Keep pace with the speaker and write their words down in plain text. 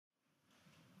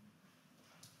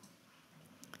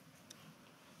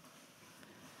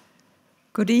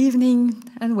Good evening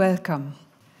and welcome.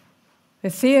 The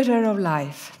theatre of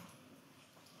life.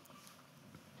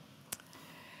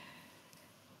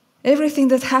 Everything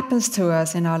that happens to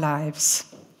us in our lives,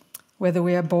 whether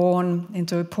we are born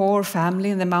into a poor family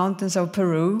in the mountains of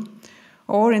Peru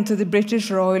or into the British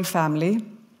royal family,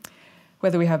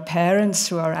 whether we have parents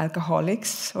who are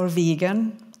alcoholics or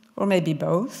vegan or maybe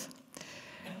both,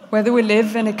 whether we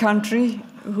live in a country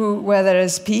where there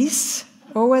is peace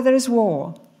or where there is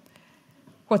war,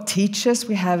 what teachers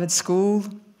we have at school,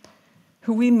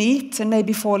 who we meet and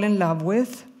maybe fall in love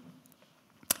with,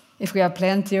 if we have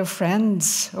plenty of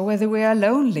friends or whether we are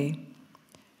lonely,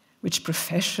 which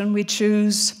profession we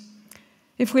choose,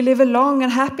 if we live a long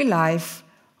and happy life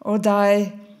or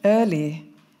die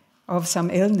early of some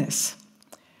illness,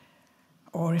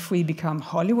 or if we become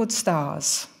Hollywood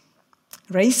stars,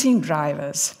 racing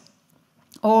drivers,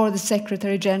 or the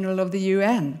Secretary General of the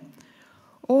UN,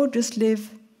 or just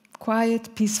live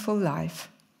quiet, peaceful life.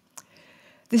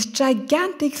 This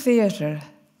gigantic theatre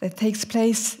that takes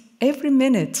place every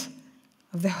minute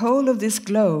of the whole of this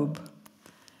globe,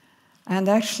 and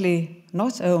actually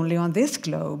not only on this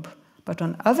globe, but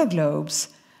on other globes,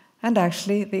 and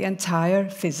actually the entire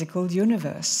physical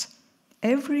universe.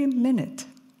 Every minute.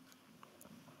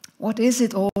 What is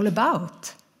it all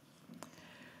about?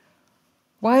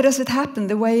 Why does it happen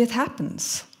the way it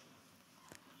happens?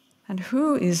 And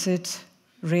who is it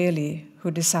really who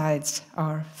decides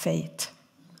our fate?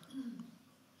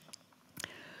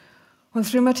 Well,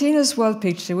 through Martinus' world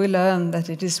picture, we learn that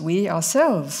it is we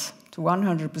ourselves, to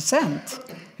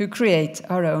 100%, who create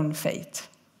our own fate.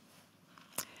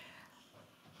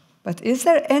 But is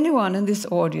there anyone in this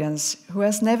audience who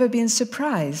has never been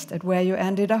surprised at where you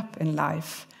ended up in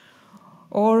life,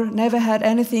 or never had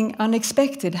anything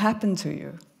unexpected happen to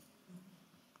you?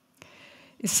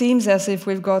 It seems as if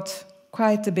we've got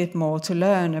quite a bit more to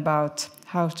learn about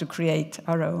how to create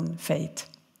our own fate.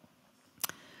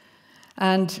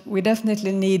 And we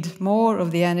definitely need more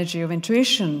of the energy of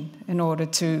intuition in order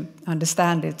to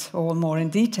understand it all more in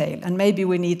detail. And maybe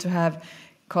we need to have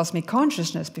cosmic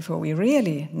consciousness before we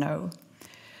really know.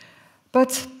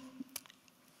 But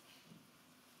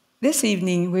this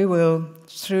evening we will,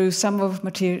 through some of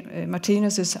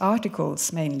Martinus's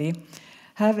articles mainly,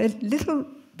 have a little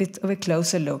bit of a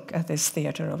closer look at this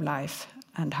theatre of life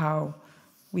and how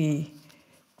we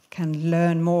can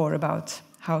learn more about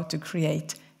how to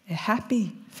create a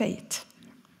happy fate.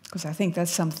 Because I think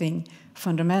that's something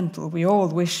fundamental. We all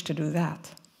wish to do that.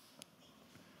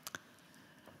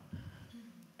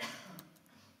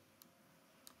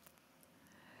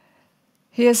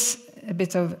 Here's a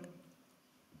bit of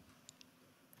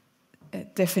a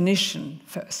definition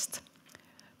first.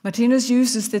 Martinus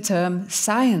uses the term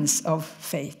science of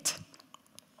fate.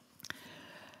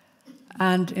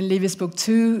 And in Levy's book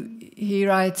 2, he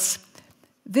writes,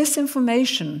 "This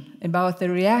information about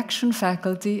the reaction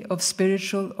faculty of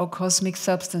spiritual or cosmic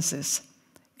substances,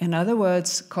 in other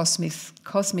words,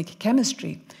 cosmic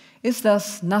chemistry, is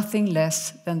thus nothing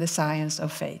less than the science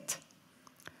of fate."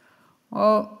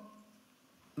 Well,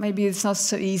 maybe it's not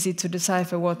so easy to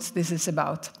decipher what this is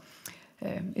about.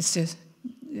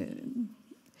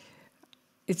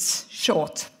 It's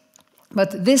short.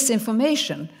 But this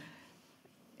information,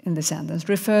 in the sentence,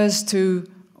 refers to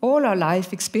all our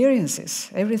life experiences,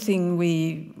 everything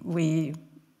we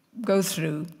go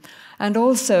through, and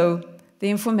also the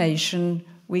information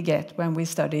we get when we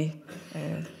study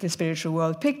the spiritual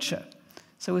world picture.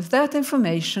 So with that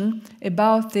information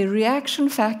about the reaction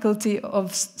faculty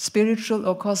of spiritual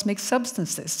or cosmic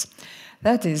substances,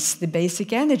 that is the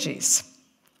basic energies.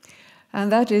 And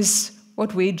that is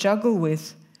what we juggle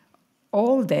with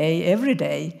all day, every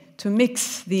day, to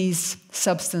mix these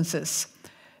substances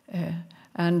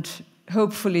and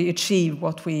hopefully achieve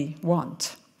what we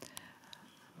want.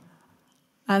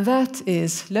 And that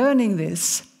is learning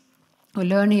this, or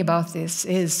learning about this,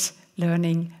 is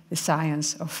learning the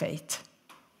science of fate.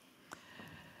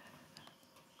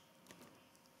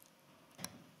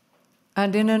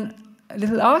 And in a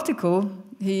little article,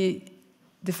 he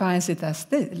defines it as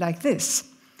like this.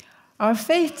 Our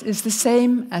fate is the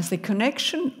same as the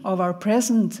connection of our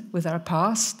present with our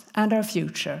past and our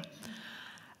future.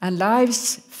 And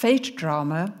life's fate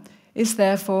drama is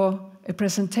therefore a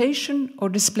presentation or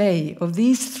display of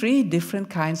these three different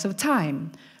kinds of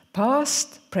time,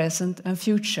 past, present, and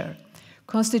future,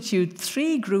 constitute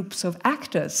three groups of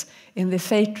actors in the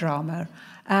fate drama,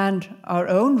 and our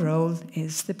own role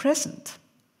is the present.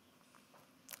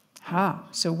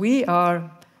 So we are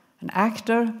an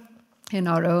actor in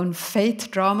our own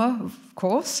fate drama, of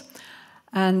course,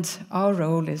 and our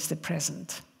role is the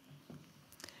present.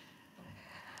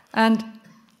 And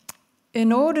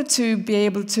in order to be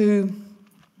able to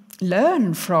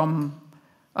learn from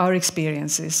our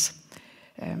experiences,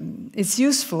 it's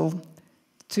useful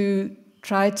to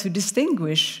try to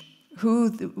distinguish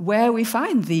where we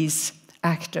find these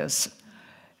actors.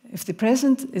 If the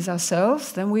present is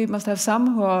ourselves, then we must have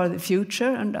some who are the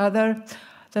future and other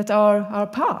that are our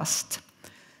past.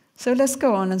 So let's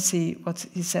go on and see what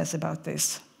he says about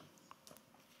this.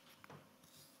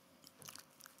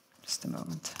 Just a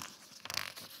moment.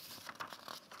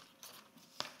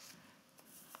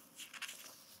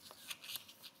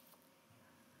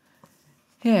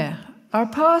 Here, our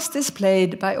past is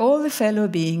played by all the fellow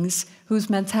beings whose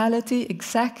mentality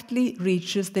exactly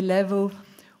reaches the level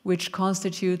which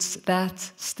constitutes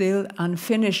that still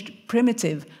unfinished,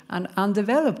 primitive, and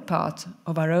undeveloped part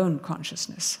of our own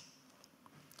consciousness.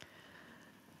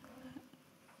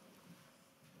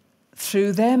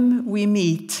 Through them we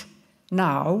meet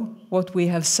now what we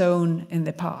have sown in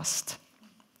the past.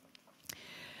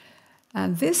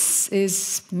 And this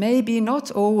is maybe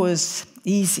not always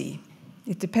easy.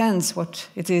 It depends what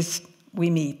it is we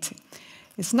meet.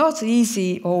 It's not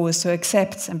easy always to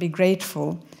accept and be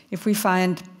grateful if we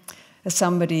find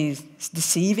somebody is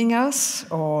deceiving us,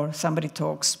 or somebody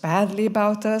talks badly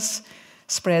about us,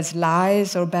 spreads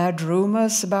lies or bad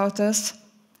rumors about us.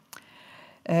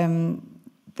 Then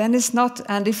it's not,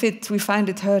 and if we find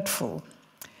it hurtful,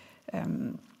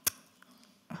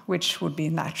 which would be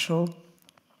natural.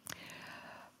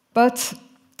 But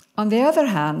on the other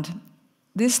hand,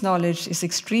 this knowledge is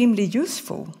extremely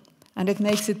useful, and it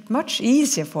makes it much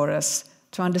easier for us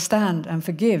to understand and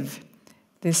forgive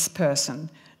this person,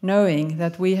 knowing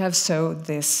that we have sowed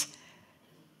this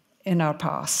in our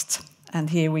past, and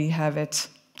here we have it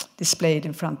displayed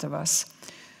in front of us.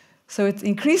 So it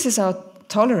increases our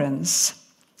tolerance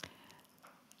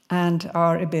and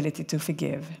our ability to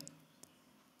forgive,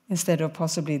 instead of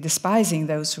possibly despising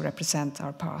those who represent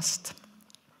our past.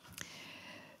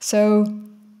 So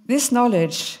this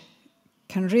knowledge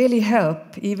can really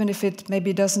help, even if it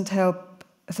maybe doesn't help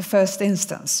at the first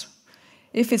instance.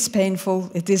 If it's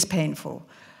painful, it is painful.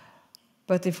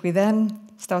 But if we then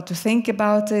start to think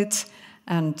about it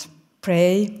and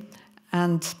pray,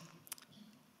 and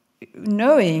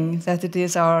knowing that it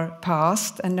is our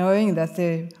past, and knowing that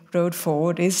the road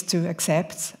forward is to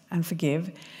accept and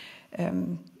forgive,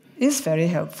 is very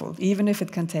helpful, even if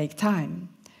it can take time.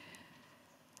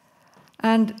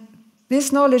 And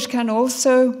this knowledge can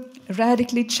also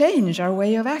radically change our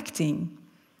way of acting.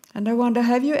 And I wonder,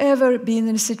 have you ever been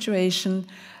in a situation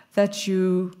that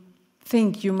you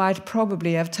think you might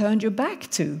probably have turned your back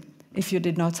to if you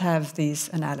did not have these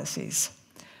analyses?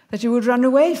 That you would run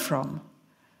away from?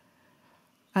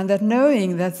 And that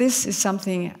knowing that this is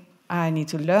something I need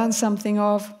to learn something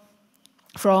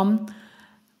from,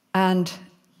 and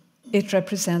it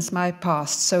represents my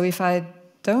past. So if I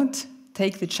don't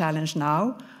take the challenge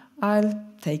now, I'll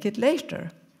take it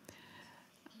later.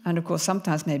 And of course,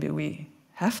 sometimes maybe we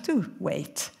have to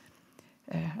wait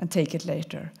and take it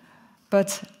later.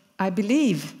 But I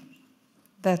believe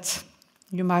that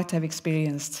you might have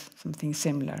experienced something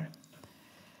similar.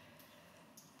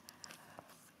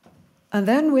 And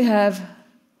then we have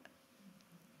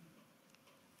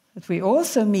that we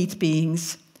also meet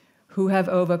beings who have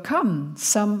overcome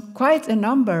quite a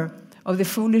number of the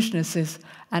foolishnesses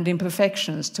and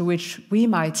imperfections to which we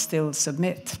might still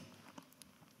submit.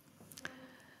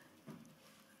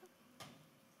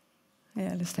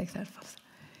 Yeah, let's take that first.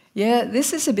 Yeah,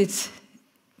 this is a bit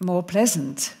more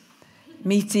pleasant,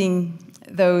 meeting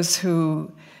those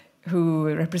who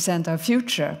represent our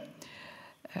future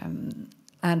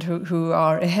and who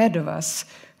are ahead of us.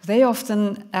 They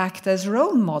often act as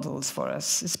role models for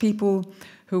us. It's people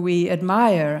who we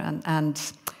admire, and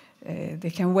they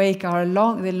can wake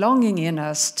the longing in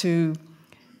us to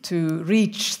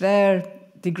reach their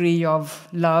degree of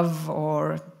love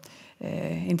or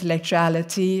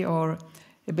intellectuality or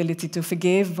ability to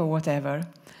forgive or whatever.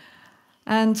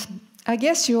 And I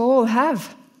guess you all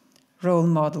have role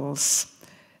models.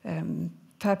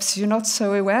 Perhaps you're not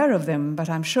so aware of them, but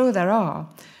I'm sure there are.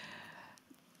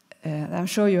 I'm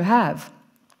sure you have.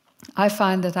 I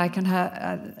find that I can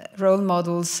have role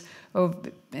models of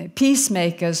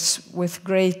peacemakers with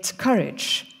great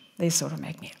courage. They sort of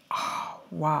make me, oh,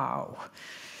 wow.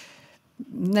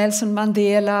 Nelson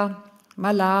Mandela,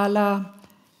 Malala,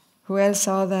 who else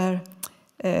are there?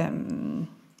 Dag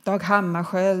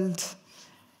Hammarskjöld,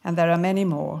 and there are many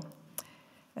more.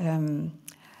 And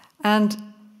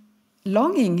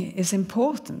longing is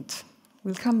important.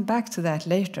 We'll come back to that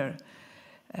later.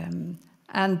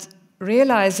 And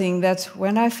realizing that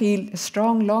when I feel a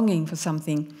strong longing for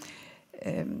something,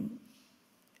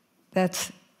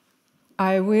 that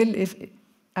I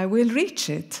will reach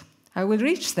it. I will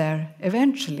reach there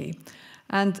eventually.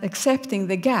 And accepting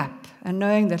the gap and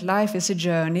knowing that life is a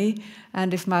journey,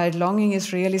 and if my longing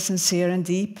is really sincere and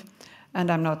deep, and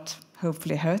I'm not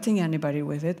hopefully hurting anybody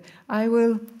with it, I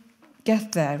will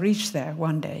get there, reach there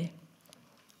one day.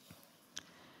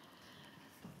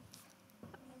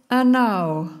 And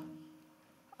now,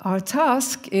 our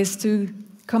task is to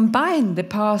combine the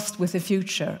past with the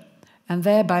future, and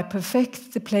thereby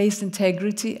perfect the place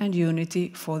integrity and unity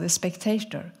for the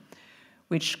spectator,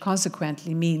 which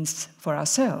consequently means for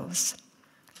ourselves.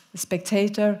 The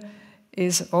spectator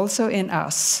is also in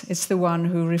us. It's the one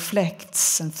who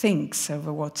reflects and thinks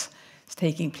over what's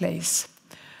taking place.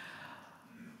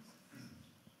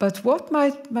 But what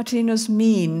might Martinus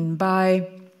mean by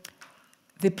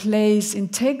the place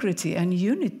integrity and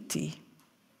unity?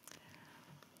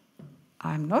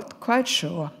 I'm not quite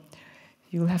sure.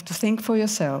 You'll have to think for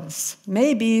yourselves.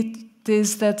 Maybe it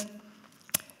is that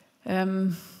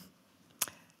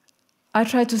I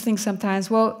try to think sometimes,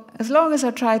 well, as long as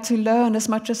I try to learn as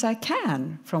much as I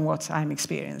can from what I'm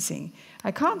experiencing,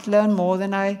 I can't learn more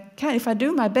than I can. If I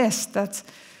do my best, that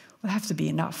will have to be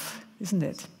enough, isn't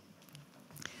it?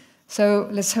 So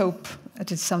let's hope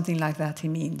that it's something like that he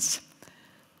means.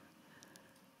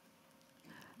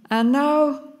 And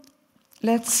now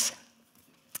let's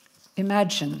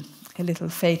imagine a little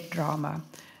fate drama.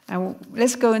 And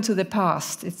let's go into the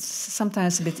past. It's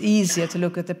sometimes a bit easier to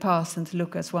look at the past than to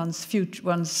look at one's future,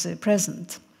 one's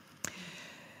present.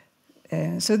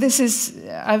 So this is,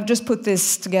 I've just put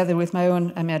this together with my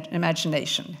own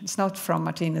imagination. It's not from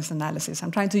Martinus' analysis.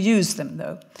 I'm trying to use them,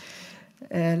 though.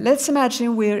 Let's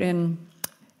imagine we're in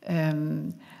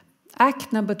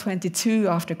Act number 22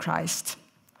 after Christ.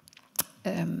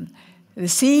 The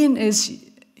scene is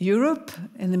Europe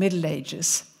in the Middle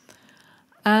Ages.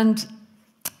 And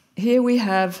here we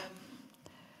have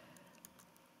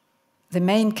the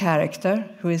main character,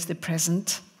 who is the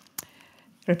present,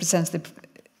 represents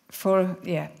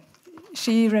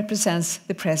she represents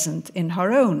the present in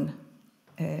her own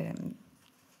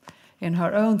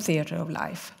theatre of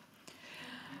life.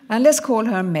 And let's call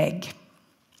her Meg.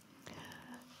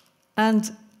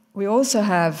 And we also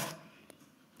have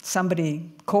somebody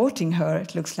courting her,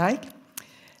 it looks like.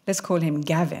 Let's call him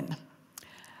Gavin.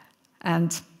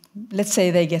 And let's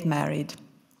say they get married.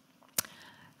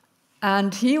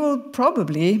 And he will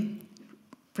probably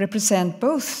represent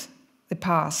both the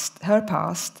past, her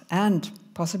past, and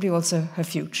possibly also her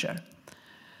future.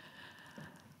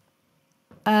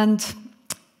 And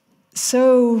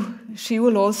so she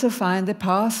will also find the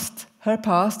past, her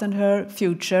past and her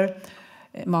future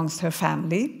amongst her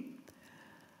family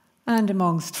and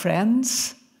amongst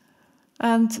friends.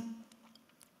 And,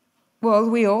 well,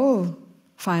 we all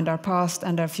find our past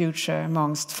and our future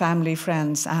amongst family,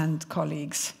 friends, and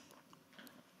colleagues.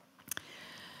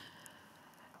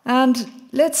 And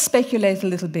let's speculate a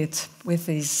little bit with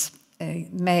these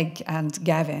Meg and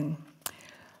Gavin.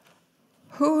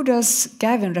 Who does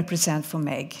Gavin represent for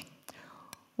Meg?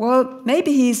 Well,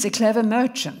 maybe he's a clever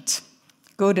merchant,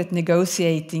 good at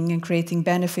negotiating and creating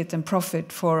benefit and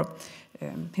profit for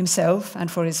himself and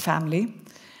for his family.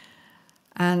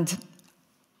 And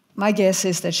my guess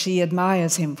is that she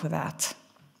admires him for that.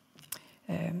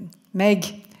 Meg,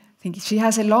 I think she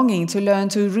has a longing to learn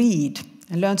to read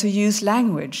and learn to use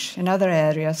language in other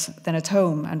areas than at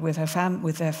home and with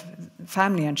her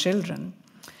family and children.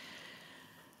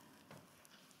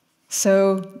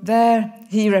 So there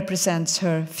he represents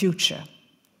her future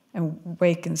and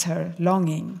awakens her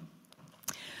longing.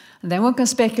 And then one can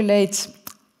speculate,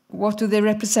 what do they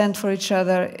represent for each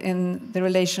other in the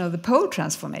relation of the pole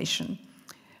transformation,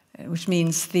 which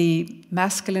means the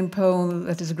masculine pole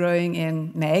that is growing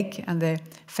in Meg and the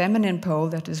feminine pole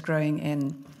that is growing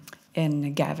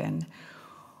in Gavin.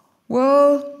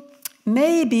 Well,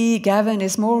 maybe Gavin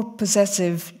is more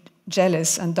possessive,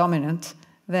 jealous, and dominant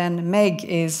than Meg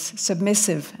is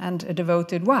submissive and a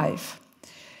devoted wife.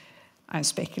 I'm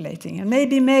speculating. And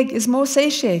maybe Meg is more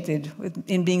satiated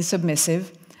in being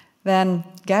submissive than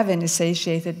Gavin is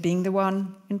satiated being the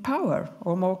one in power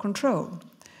or more control.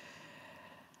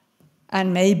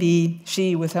 And maybe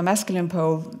she, with her masculine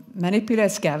pole,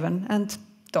 manipulates Gavin and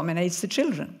dominates the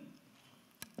children.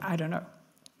 I don't know.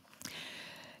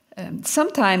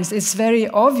 Sometimes it's very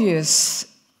obvious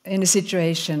in a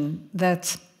situation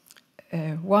that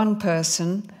one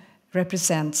person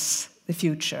represents the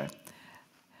future.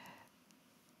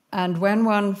 And when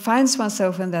one finds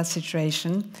oneself in that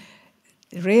situation,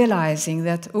 realizing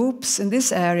that, oops, in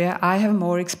this area I have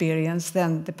more experience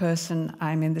than the person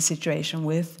I'm in the situation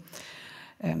with,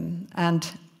 and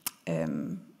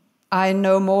I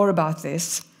know more about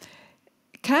this,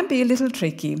 can be a little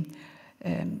tricky.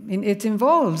 It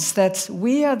involves that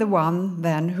we are the one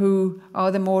then who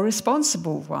are the more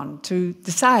responsible one to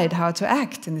decide how to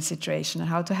act in the situation and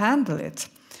how to handle it,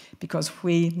 because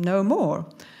we know more.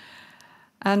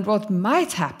 And what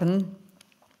might happen,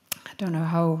 I don't know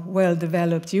how well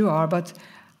developed you are, but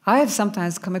I have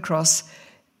sometimes come across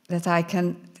that I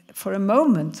can, for a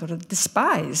moment, sort of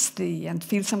despise and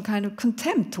feel some kind of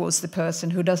contempt towards the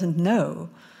person who doesn't know.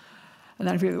 And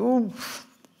I feel, oh,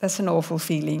 that's an awful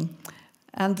feeling.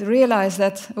 And realize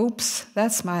that, oops,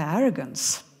 that's my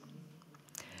arrogance.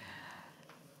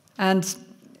 And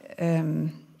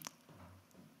in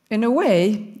a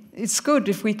way, it's good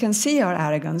if we can see our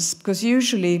arrogance, because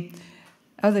usually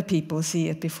other people see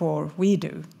it before we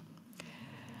do.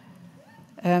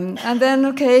 And then,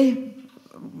 okay,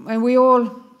 and we all,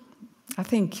 I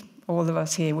think all of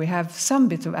us here, we have some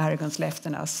bit of arrogance left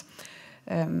in us.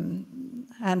 And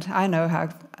I know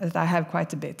that I have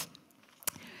quite a bit.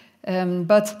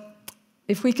 But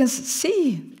if we can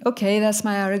see, okay, that's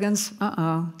my arrogance,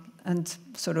 and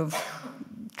sort of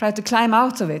try to climb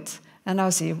out of it, and now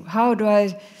see, how do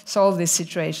I solve this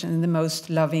situation in the most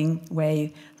loving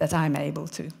way that I'm able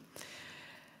to?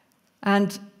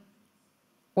 And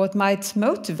what might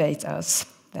motivate us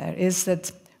there is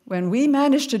that when we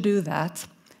manage to do that,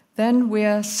 then we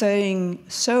are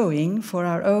sowing for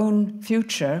our own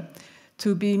future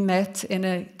to be met in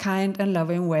a kind and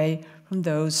loving way from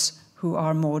those who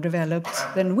are more developed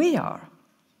than we are.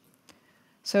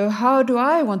 So how do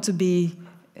I want to be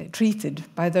treated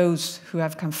by those who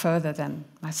have come further than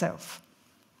myself?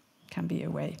 Can be a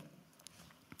way.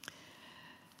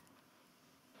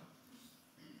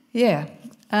 Yeah,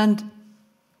 and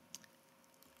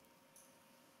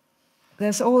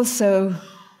there's also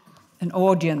an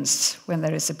audience when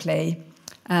there is a play,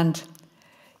 and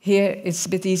here it's a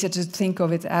bit easier to think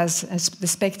of it as the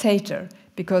spectator,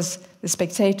 because the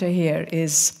spectator here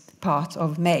is part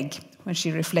of Meg when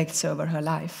she reflects over her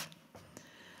life.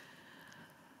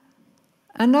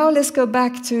 And now let's go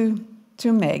back to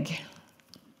Meg,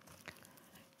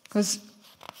 because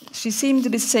she seemed to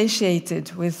be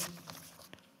satiated with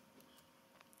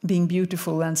being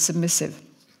beautiful and submissive,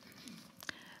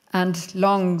 and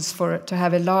longs to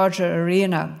have a larger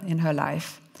arena in her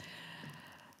life.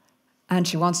 And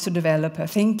she wants to develop her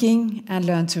thinking and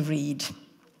learn to read.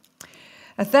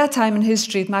 At that time in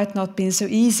history, it might not have been so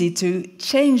easy to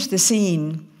change the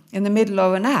scene in the middle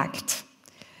of an act.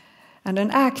 And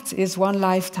an act is one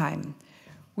lifetime.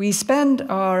 We spend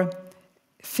our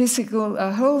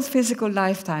whole physical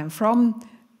lifetime, from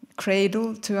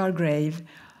cradle to our grave,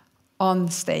 on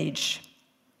stage.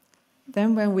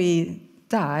 Then when we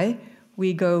die,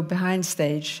 we go behind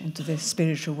stage into the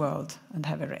spiritual world and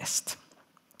have a rest.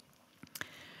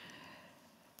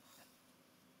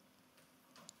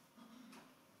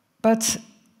 But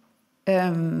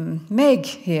Meg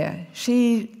here,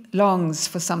 she longs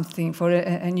for something, for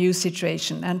a new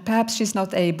situation, and perhaps she's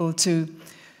not able to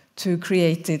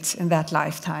create it in that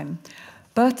lifetime.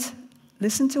 But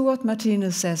listen to what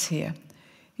Martinus says here.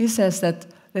 He says that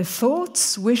the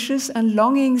thoughts, wishes, and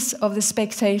longings of the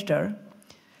spectator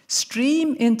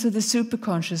stream into the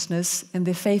superconsciousness in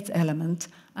the faith element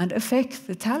and affect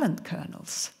the talent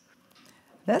kernels.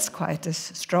 That's quite a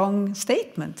strong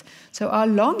statement. So our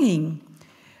longing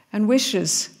and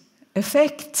wishes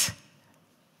affect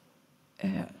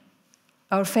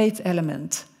our faith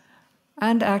element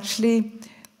and actually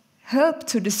help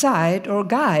to decide or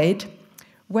guide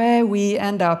where we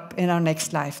end up in our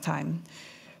next lifetime.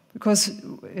 Because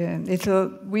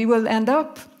we will end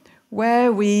up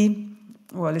where we,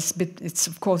 well, it's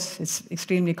of course, it's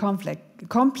extremely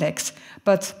complex,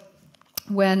 but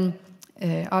when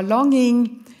our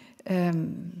longing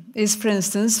is, for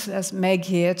instance, as Meg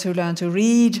here, to learn to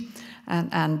read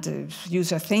and use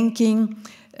her thinking,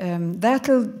 that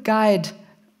will guide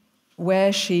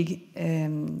where she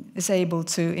is able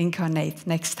to incarnate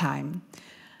next time.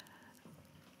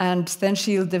 And then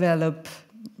she'll develop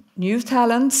new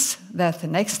talents that the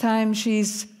next time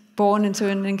she's born into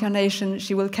an incarnation,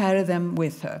 she will carry them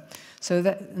with her. So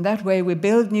that way we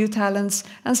build new talents,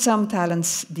 and some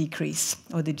talents decrease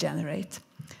or degenerate.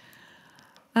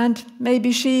 And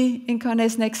maybe she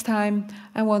incarnates next time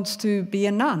and wants to be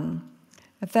a nun.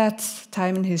 At that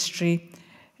time in history,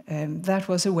 that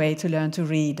was a way to learn to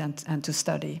read and to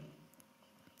study.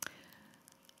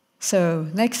 So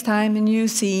next time, a new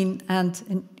scene and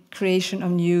a creation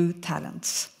of new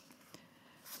talents.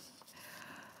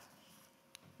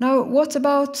 Now, what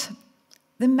about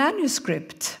the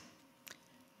manuscript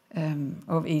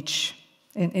of each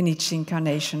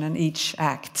incarnation and each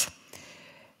act? I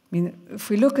mean, if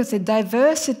we look at the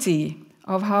diversity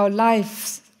of how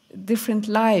different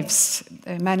lives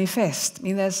manifest. I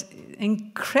mean, there's an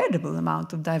incredible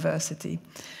amount of diversity.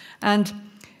 And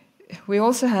we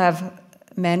also have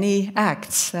many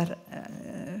acts,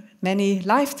 many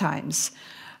lifetimes.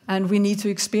 And we need to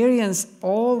experience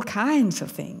all kinds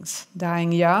of things.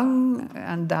 Dying young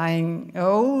and dying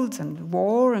old, and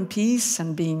war and peace,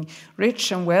 and being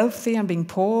rich and wealthy, and being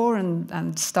poor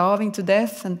and starving to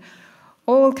death, and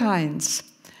all kinds.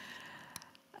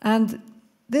 And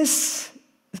this,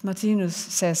 Martinus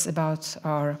says about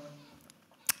our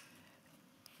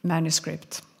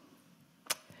manuscript.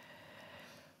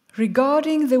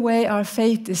 Regarding the way our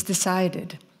fate is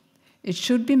decided, it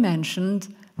should be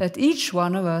mentioned that each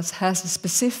one of us has a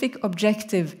specific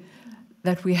objective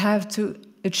that we have to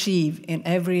achieve in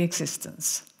every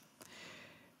existence.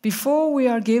 Before we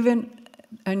are given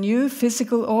a new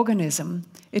physical organism,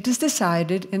 it is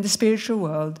decided in the spiritual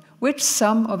world which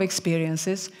sum of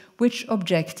experiences, which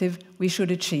objective we should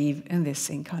achieve in this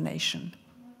incarnation.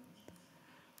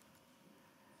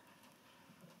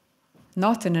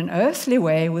 Not in an earthly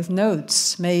way with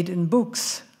notes made in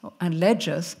books and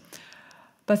ledgers,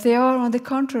 but they are, on the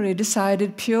contrary,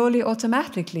 decided purely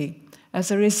automatically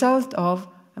as a result of,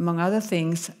 among other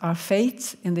things, our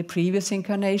fate in the previous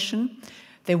incarnation,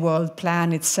 the world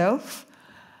plan itself,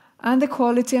 and the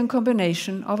quality and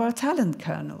combination of our talent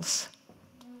kernels.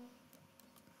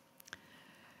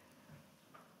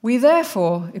 We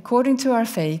therefore, according to our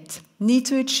fate, need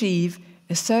to achieve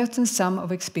a certain sum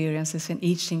of experiences in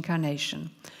each incarnation,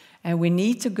 and we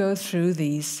need to go through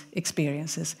these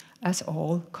experiences at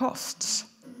all costs.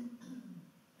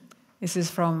 This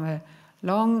is from a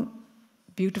long,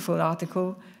 beautiful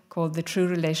article called The True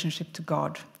Relationship to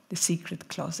God, The Secret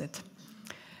Closet.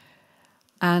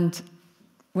 And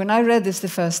when I read this the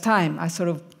first time, I sort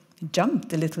of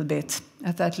jumped a little bit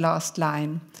at that last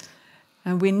line.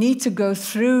 And we need to go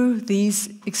through these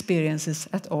experiences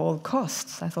at all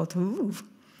costs. I thought, ooh,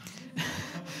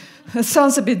 that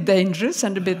sounds a bit dangerous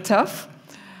and a bit tough.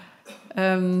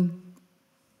 So,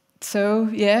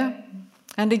 yeah.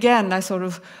 And again,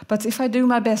 but if I do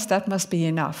my best, that must be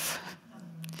enough.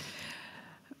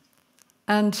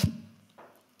 And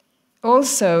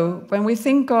also, when we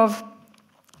think of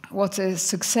what a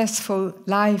successful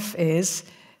life is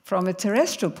from a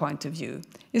terrestrial point of view,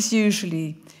 it's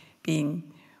usually being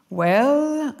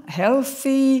well,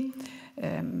 healthy,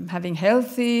 having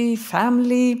healthy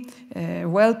family,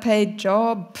 well-paid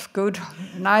job, good,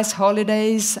 nice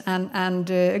holidays, and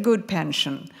a good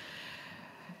pension.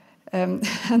 And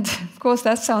of course,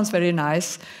 that sounds very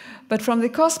nice. But from the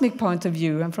cosmic point of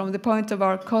view, and from the point of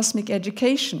our cosmic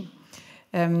education,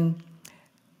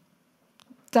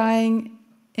 dying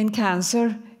in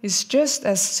cancer is just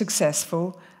as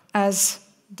successful as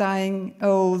dying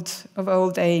of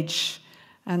old age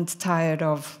and tired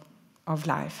of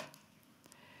life.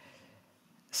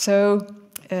 So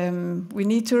we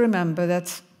need to remember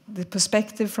that the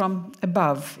perspective from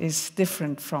above is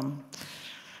different from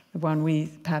the one we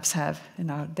perhaps have in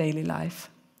our daily life.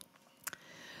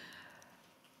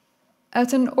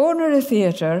 At an ordinary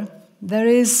theatre, there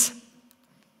is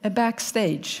a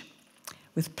backstage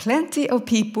with plenty of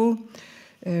people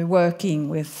working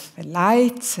with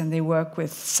lights, and they work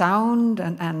with sound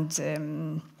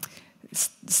and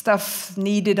stuff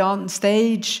needed on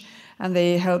stage, and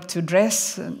they help to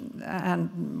dress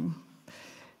and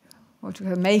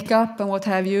makeup and what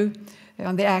have you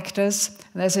on the actors.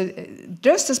 And there's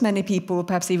just as many people,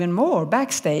 perhaps even more,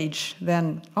 backstage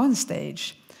than on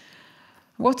stage.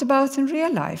 What about in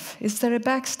real life? Is there a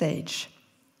backstage?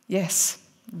 Yes,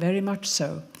 very much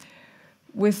so.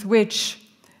 With which,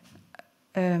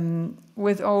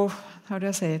 without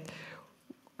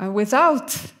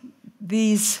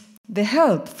the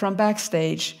help from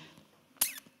backstage,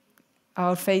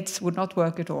 our fates would not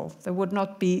work at all. There would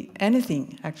not be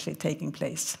anything actually taking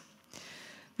place.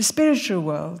 The spiritual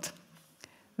world,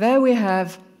 there we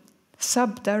have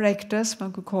sub-directors,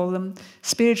 one could call them,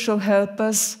 spiritual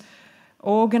helpers,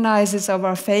 organizers of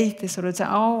our faith. They sort of say,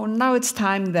 oh, now it's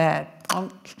time there.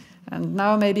 And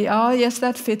now maybe, oh, yes,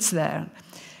 that fits there.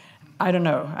 I don't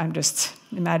know, I'm just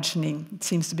imagining. It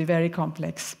seems to be very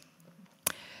complex.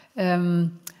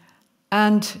 And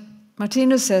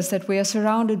Martinus says that we are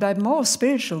surrounded by more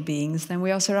spiritual beings than we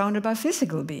are surrounded by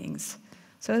physical beings.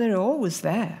 So they're always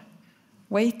there,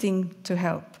 waiting to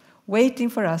help, waiting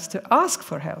for us to ask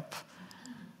for help.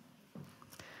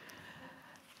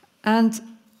 And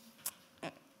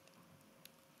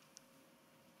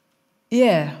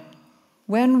yeah,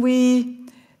 when we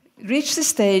reach the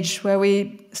stage where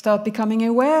we start becoming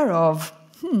aware of,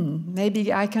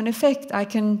 maybe I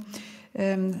can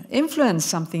influence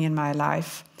something in my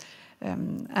life,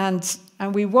 And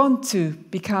we want to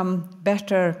become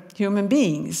better human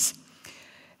beings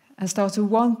and start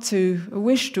to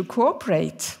wish to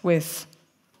cooperate with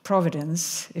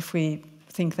providence, if we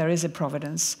think there is a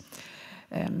providence.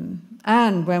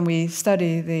 And when we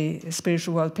study the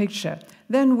spiritual world picture,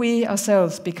 then we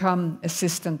ourselves become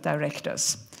assistant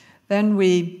directors. Then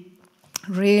we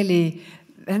really,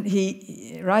 and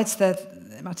he writes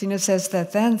that, Martinus says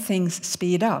that then things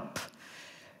speed up.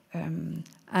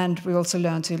 And we also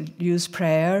learn to use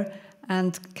prayer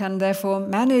and can therefore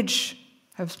manage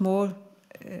perhaps more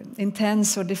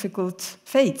intense or difficult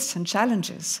fates and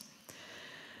challenges.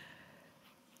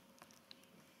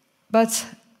 But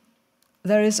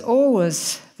there is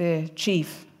always the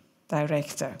chief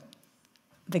director,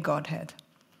 the Godhead.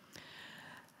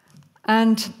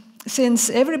 And since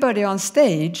everybody on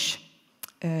stage,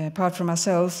 apart from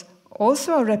ourselves,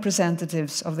 also are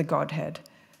representatives of the Godhead,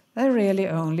 there are really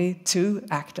only two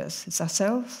actors. It's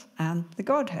ourselves and the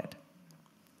Godhead.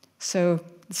 So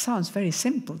it sounds very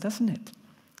simple, doesn't it?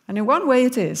 And in one way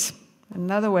it is. In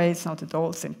another way it's not at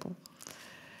all simple.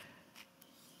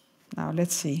 Now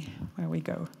let's see where we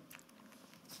go.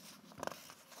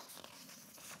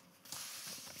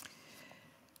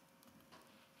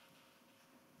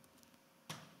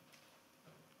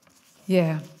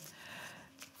 Yeah.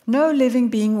 No living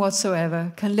being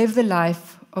whatsoever can live the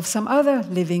life of some other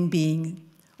living being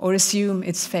or assume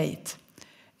its fate.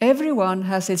 Everyone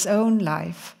has its own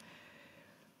life,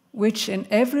 which in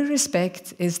every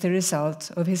respect is the result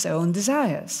of his own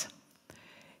desires.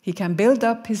 He can build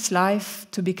up his life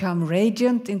to become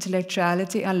radiant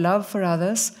intellectuality and love for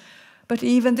others, but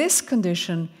even this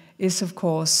condition is, of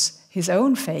course, his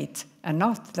own fate and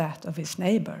not that of his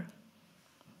neighbor.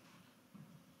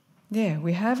 Yeah,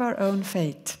 we have our own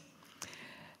fate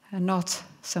and not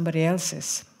somebody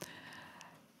else's.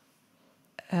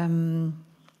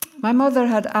 My mother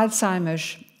had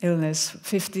Alzheimer's illness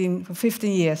for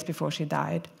 15 years before she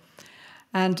died,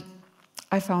 and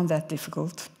I found that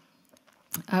difficult.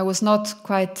 I was not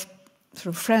quite sort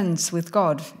of friends with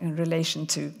God in relation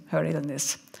to her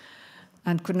illness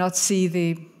and could not see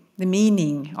the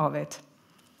meaning of it,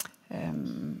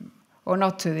 or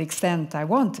not to the extent I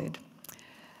wanted.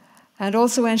 And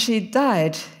also when she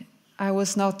died, I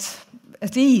was not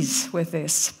at ease with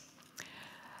this.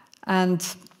 And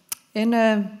in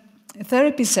a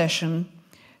therapy session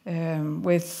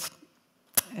with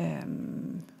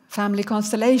family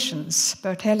constellations,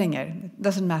 Bert Hellinger, it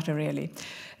doesn't matter really.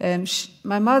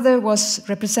 My mother was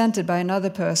represented by another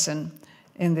person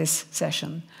in this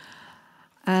session.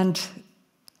 And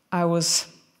I was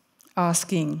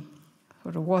asking,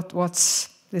 what's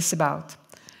this about?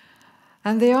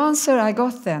 And the answer I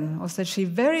got then was that she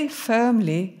very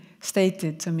firmly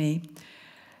stated to me,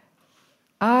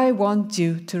 I want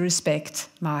you to respect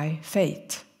my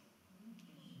fate.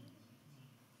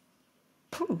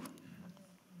 Pooh.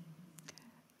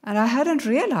 And I hadn't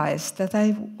realized that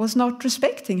I was not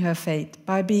respecting her fate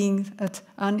by being at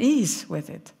unease with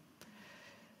it.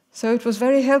 So it was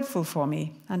very helpful for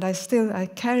me, and I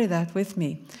carry that with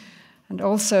me. And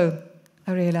also,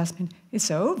 I realized it's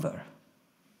over.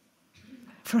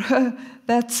 For her,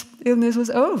 that illness was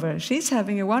over. She's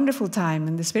having a wonderful time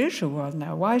in the spiritual world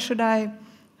now. Why should I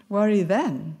worry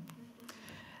then?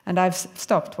 And I've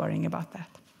stopped worrying about that.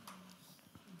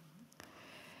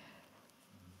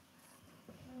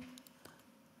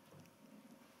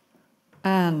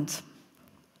 And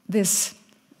this,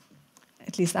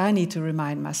 at least I need to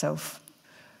remind myself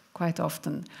quite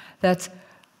often, that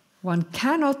one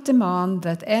cannot demand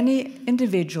that any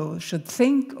individual should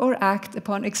think or act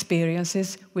upon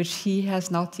experiences which he has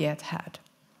not yet had.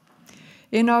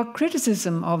 In our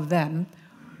criticism of them,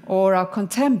 or our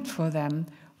contempt for them,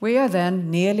 we are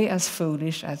then nearly as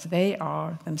foolish as they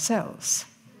are themselves.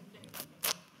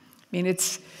 I mean,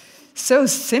 it's so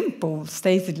simple,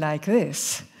 stated like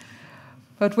this.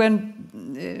 But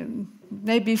when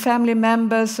maybe family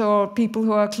members or people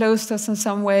who are close to us in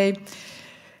some way,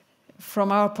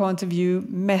 from our point of view,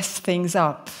 mess things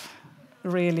up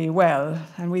really well.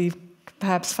 And we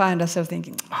perhaps find ourselves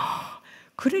thinking,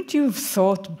 couldn't you have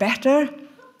thought better?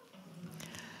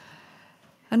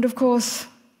 And of course,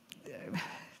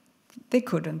 they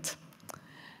couldn't.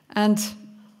 And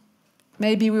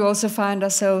maybe we also find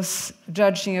ourselves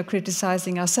judging or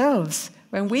criticizing ourselves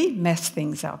when we mess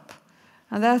things up.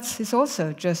 And that is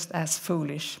also just as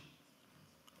foolish.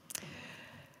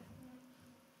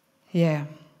 Yeah.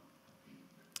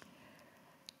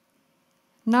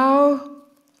 Now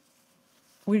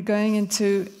we're going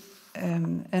into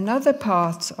another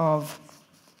part of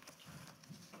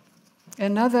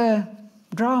another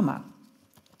drama,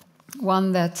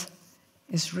 one that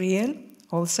is real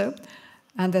also,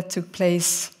 and that took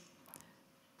place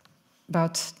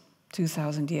about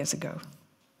 2,000 years ago.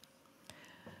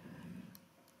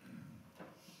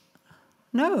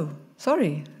 No,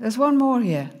 sorry, there's one more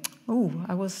here. Oh,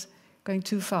 I was going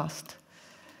too fast.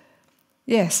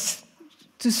 Yes,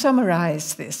 to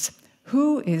summarize this,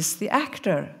 who is the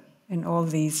actor in all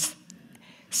these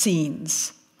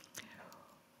scenes?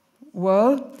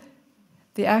 Well,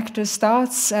 the actor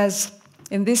starts as,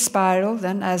 in this spiral,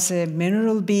 then as a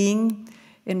mineral being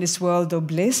in this world of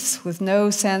bliss with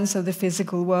no sense of the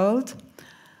physical world,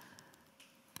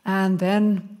 and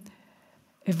then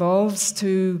evolves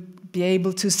to be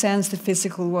able to sense the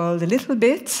physical world a little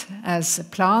bit as a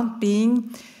plant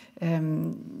being,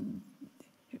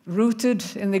 rooted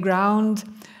in the ground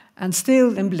and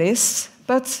still in bliss,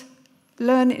 but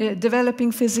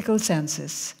developing physical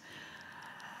senses.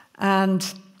 And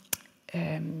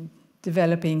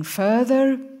developing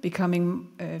further, becoming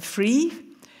free,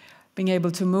 being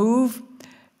able to move.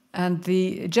 And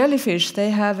the jellyfish, they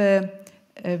have a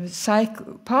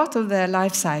cycle, part of their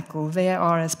life cycle, they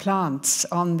are as plants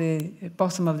on the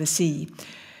bottom of the sea.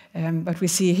 But we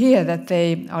see here that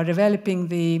they are developing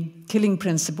the killing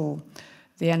principle,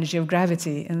 the energy of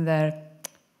gravity, in their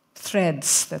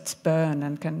threads that burn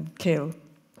and can kill.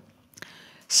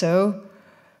 So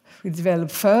we develop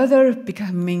further,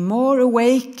 becoming more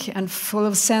awake and full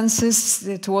of senses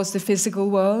towards the physical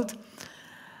world.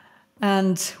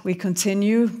 And we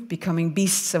continue becoming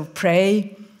beasts of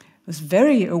prey, with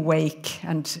very awake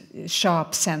and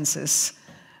sharp senses,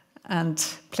 and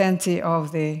plenty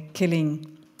of the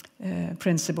killing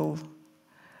principle.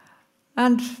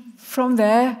 And from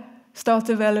there, start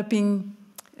developing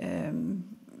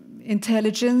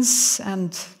intelligence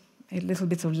and a little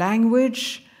bit of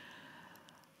language,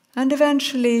 and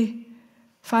eventually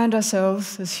find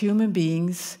ourselves as human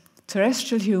beings,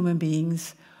 terrestrial human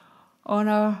beings, on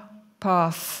our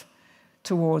path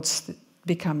towards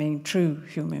becoming true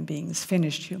human beings,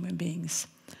 finished human beings.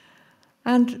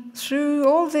 And through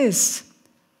all this,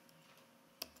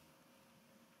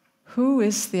 who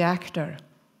is the actor?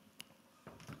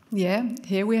 Yeah,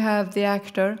 here we have the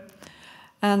actor,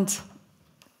 and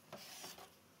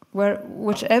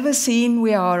whichever scene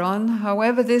we are on,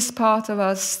 however this part of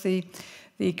us, the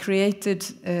created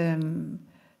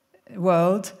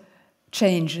world,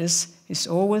 changes, is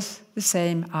always the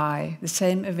same I, the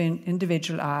same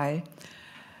individual I.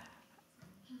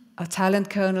 Our talent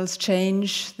kernels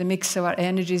change, the mix of our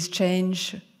energies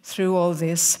change through all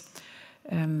this.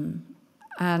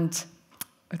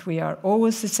 But we are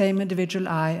always the same individual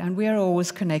I, and we are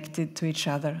always connected to each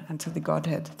other and to the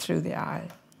Godhead through the I.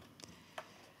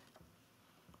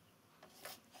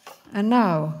 And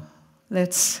now,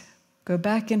 let's go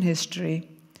back in history.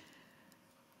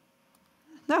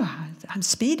 No, I'm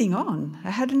speeding on. I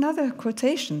had another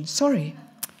quotation, sorry.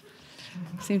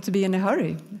 Seem to be in a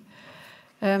hurry.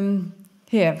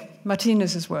 Here,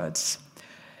 Martinus's words.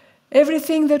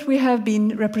 Everything that we have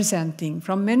been representing,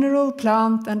 from mineral,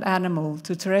 plant, and animal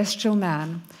to terrestrial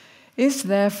man, is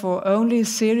therefore only a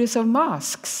series of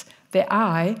masks the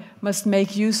I must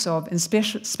make use of in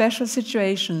special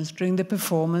situations during the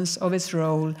performance of its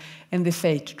role in the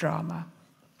fate drama.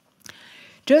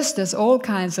 Just as all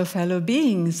kinds of fellow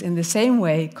beings in the same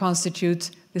way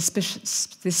constitute the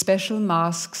special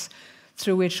masks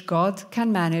through which God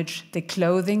can manage the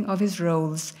clothing of his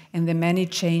roles in the many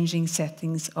changing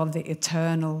settings of the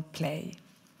eternal play.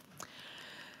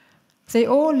 They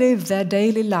all live their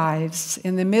daily lives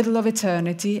in the middle of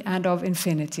eternity and of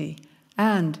infinity,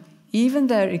 and even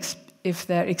if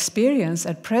their experience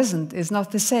at present is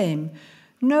not the same,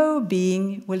 no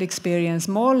being will experience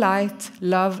more light,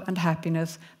 love, and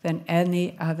happiness than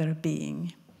any other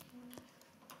being.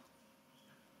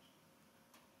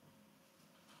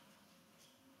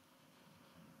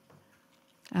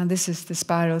 And this is the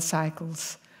spiral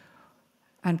cycles,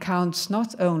 and counts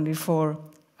not only for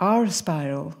our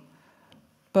spiral,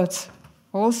 but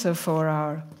also for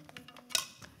our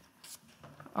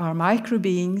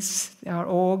microbeings, our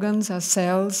organs, our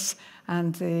cells,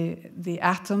 and the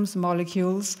atoms,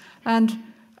 molecules, and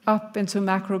up into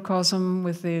macrocosm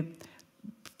with the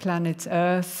planet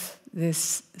Earth,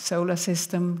 this solar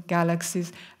system,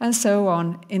 galaxies, and so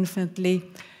on, infinitely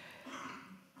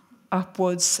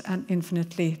upwards and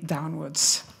infinitely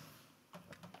downwards.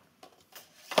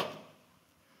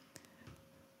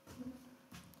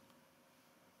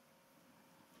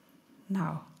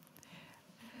 Now,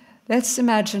 let's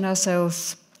imagine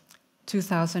ourselves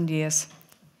 2,000 years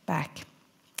back,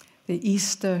 the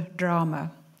Easter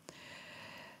drama.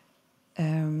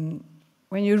 When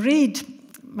you read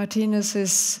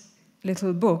Martinus's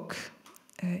little book,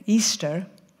 Easter,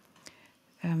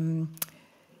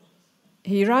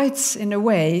 he writes in a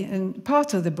way, in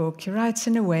part of the book, he writes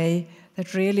in a way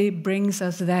that really brings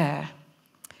us there.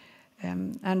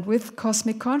 And with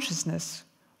cosmic consciousness,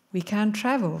 we can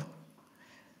travel.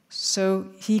 So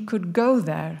he could go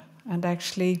there and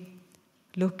actually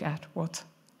look at what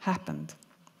happened.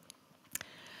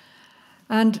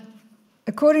 And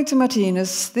according to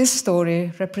Martinus, this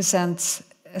story represents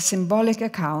a symbolic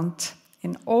account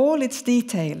in all its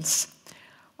details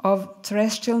of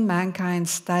terrestrial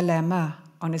mankind's dilemma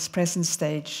on its present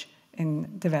stage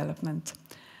in development,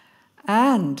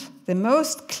 and the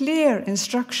most clear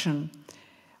instruction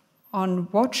on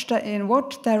in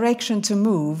what direction to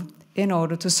move in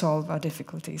order to solve our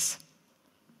difficulties.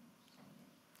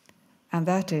 And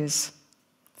that is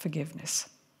forgiveness.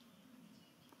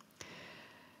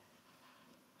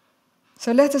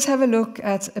 So let us have a look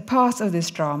at a part of this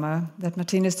drama that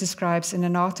Martinus describes in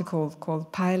an article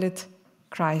called Pilate,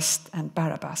 Christ and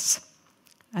Barabbas,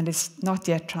 and it's not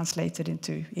yet translated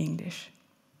into English.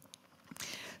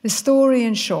 The story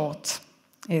in short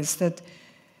is that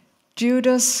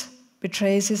Judas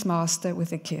betrays his master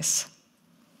with a kiss,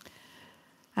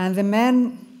 and the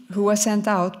men who were sent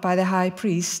out by the high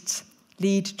priests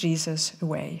lead Jesus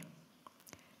away.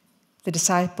 The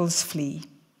disciples flee.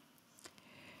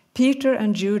 Peter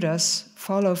and Judas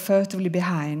follow furtively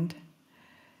behind.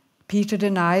 Peter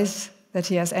denies that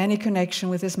he has any connection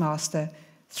with his master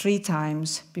 3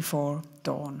 times before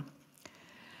dawn.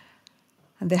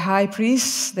 And the high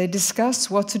priests, they discuss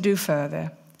what to do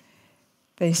further.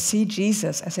 They see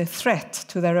Jesus as a threat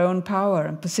to their own power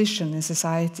and position in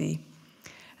society.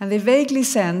 And they vaguely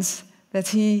sense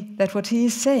that what he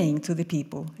is saying to the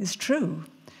people is true.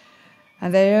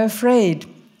 And they are afraid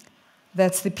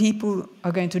that the people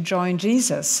are going to join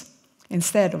Jesus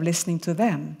instead of listening to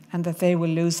them, and that they will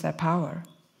lose their power.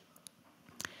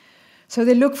 So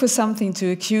they look for something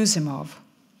to accuse him of.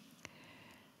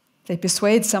 They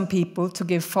persuade some people to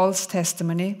give false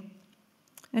testimony,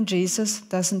 and Jesus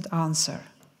doesn't answer.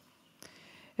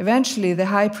 Eventually, the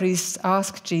high priests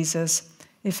ask Jesus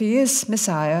if he is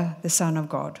Messiah, the Son of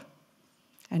God.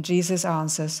 And Jesus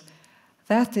answers,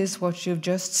 "That is what you've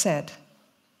just said.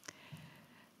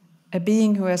 A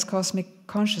being who has cosmic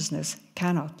consciousness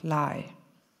cannot lie."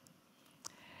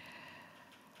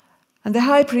 And the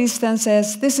high priest then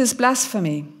says, "This is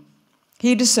blasphemy.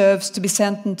 He deserves to be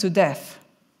sentenced to death."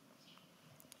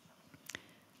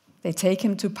 They take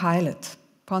him to Pilate,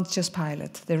 Pontius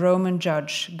Pilate, the Roman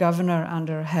judge, governor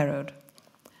under Herod.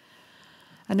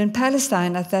 And in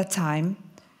Palestine at that time,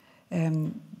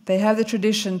 they have the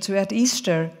tradition to, at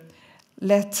Easter,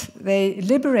 they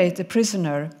liberate a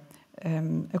prisoner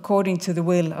according to the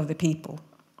will of the people.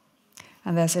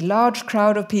 And there's a large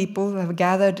crowd of people who have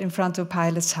gathered in front of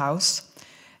Pilate's house.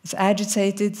 It's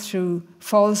agitated through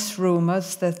false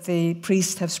rumors that the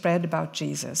priests have spread about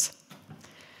Jesus.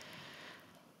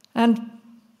 And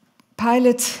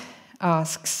Pilate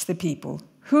asks the people,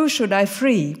 "Who should I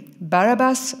free,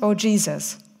 Barabbas or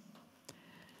Jesus?"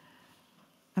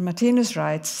 And Martinus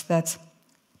writes that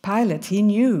Pilate, he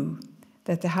knew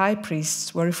that the high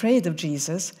priests were afraid of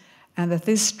Jesus, and that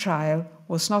this trial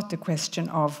was not a question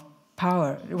of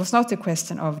power. It was not a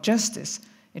question of justice.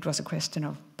 It was a question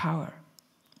of power.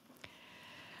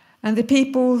 And the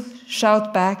people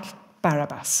shout back,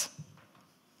 "Barabbas."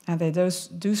 And they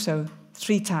do so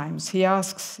 3 times.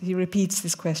 He repeats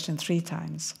this question 3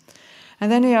 times.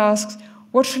 And then he asks,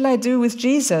 "What shall I do with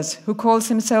Jesus, who calls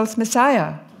himself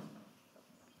Messiah?"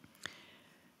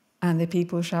 And the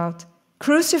people shout,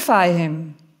 "Crucify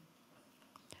him."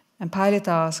 And Pilate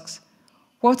asks,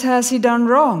 "What has he done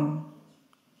wrong?"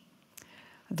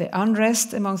 The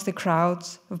unrest amongst the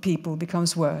crowds of people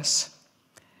becomes worse.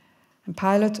 And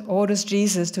Pilate orders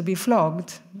Jesus to be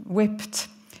flogged, whipped,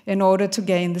 in order to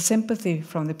gain the sympathy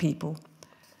from the people.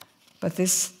 But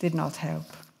this did not help.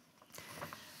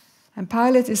 And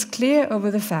Pilate is clear over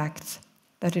the fact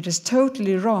that it is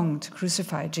totally wrong to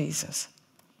crucify Jesus.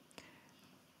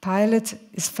 Pilate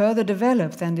is further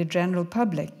developed than the general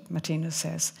public, Martinus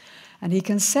says, and he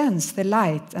can sense the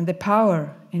light and the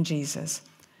power in Jesus.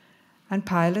 And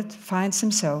Pilate finds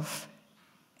himself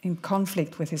in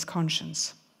conflict with his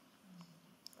conscience.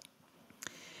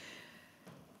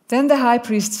 Then the high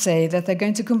priests say that they're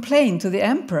going to complain to the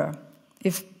emperor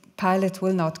if Pilate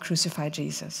will not crucify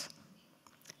Jesus.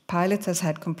 Pilate has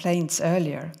had complaints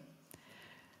earlier.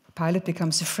 Pilate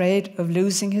becomes afraid of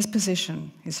losing his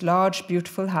position, his large,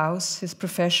 beautiful house, his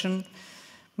profession,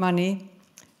 money,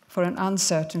 for an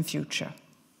uncertain future.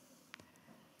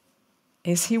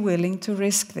 Is he willing to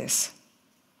risk this?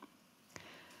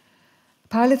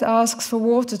 Pilate asks for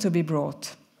water to be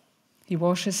brought. he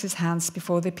washes his hands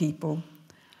before the people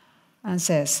and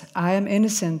says, "I am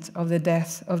innocent of the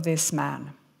death of this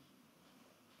man."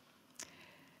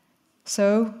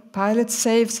 So Pilate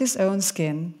saves his own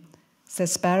skin,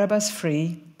 sets Barabbas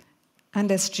free, and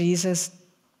lets Jesus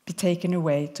be taken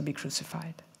away to be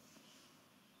crucified.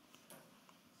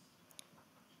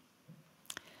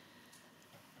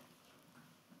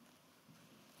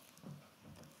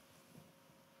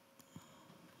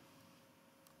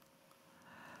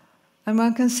 And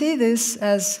one can see this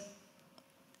as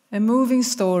a moving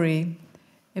story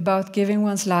about giving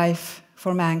one's life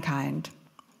for mankind,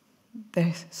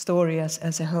 the story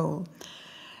as a whole.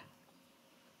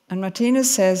 And Martinus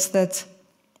says that,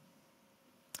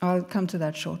 I'll come to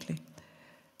that shortly.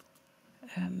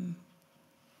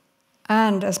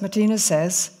 And as Martinus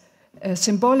says, a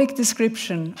symbolic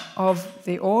description of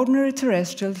the ordinary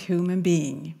terrestrial human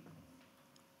being.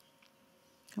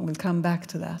 And we'll come back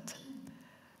to that.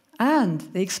 And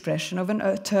the expression of an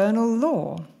eternal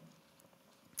law.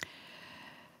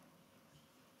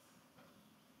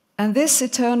 And this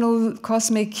eternal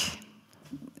cosmic,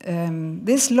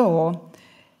 this law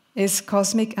is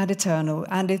cosmic and eternal,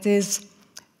 and it is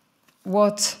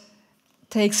what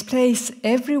takes place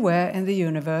everywhere in the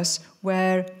universe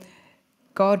where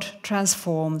God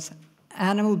transforms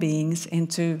animal beings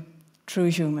into true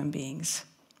human beings.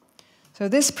 So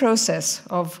this process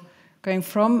of going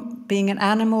from being an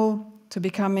animal to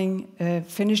becoming a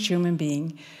finished human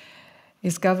being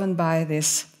is governed by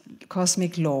this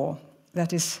cosmic law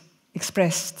that is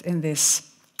expressed in this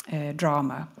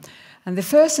drama. And the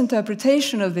first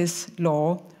interpretation of this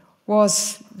law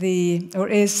is the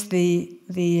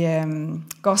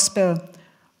Gospel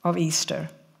of Easter.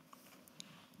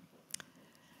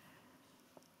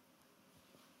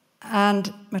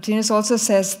 And Martinus also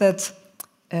says that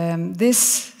this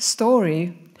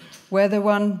story, whether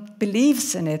one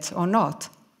believes in it or not,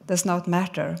 does not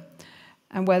matter.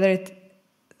 And whether it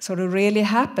sort of really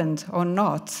happened or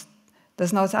not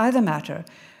does not either matter.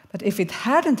 But if it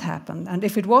hadn't happened, and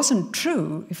if it wasn't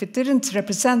true, if it didn't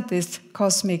represent this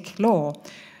cosmic law,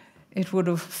 it would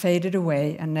have faded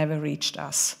away and never reached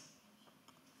us.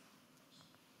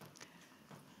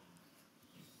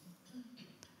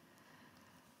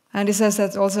 And he says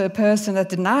that also a person that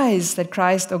denies that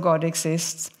Christ or God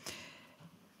exists,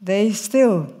 they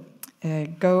still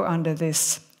go under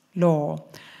this law.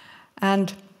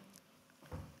 And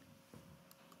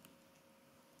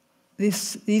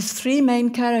these three main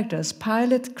characters,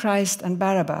 Pilate, Christ, and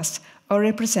Barabbas, are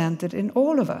represented in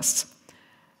all of us.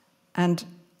 And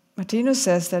Martinus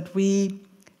says that we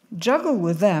juggle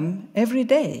with them every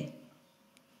day,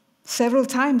 several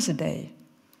times a day.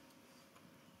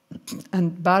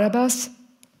 And Barabbas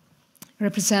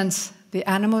represents the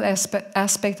animal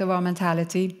aspect of our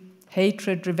mentality: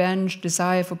 hatred, revenge,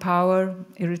 desire for power,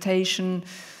 irritation,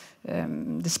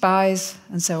 despise,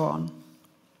 and so on.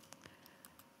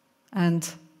 And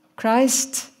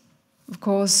Christ, of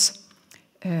course,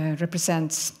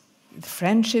 represents the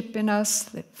friendship in us,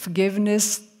 the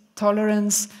forgiveness,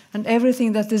 tolerance, and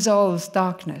everything that dissolves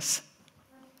darkness.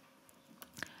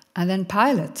 And then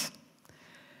Pilate,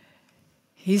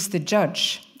 he's the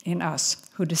judge in us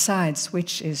who decides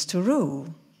which is to rule.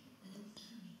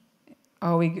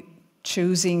 Are we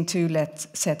choosing to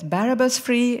set Barabbas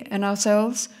free in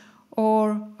ourselves,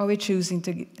 or are we choosing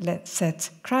to set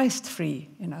Christ free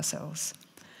in ourselves?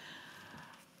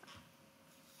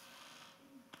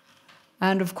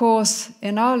 And of course,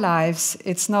 in our lives,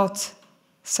 it's not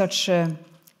such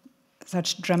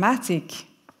dramatic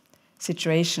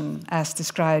situation as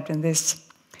described in this,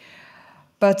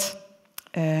 but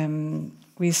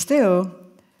we still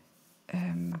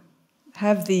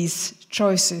have these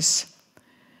choices.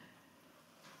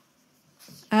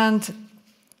 And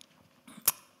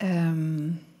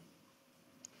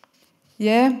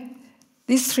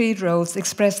these three roles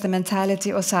express the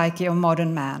mentality or psyche of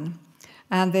modern man.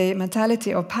 And the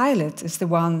mentality of Pilate is the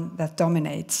one that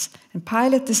dominates. And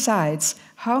Pilate decides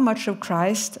how much of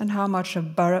Christ and how much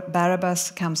of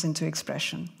Barabbas comes into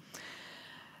expression.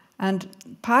 And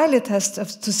Pilate has,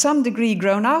 to some degree,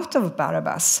 grown out of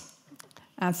Barabbas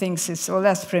and thinks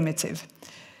that's primitive.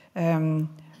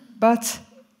 But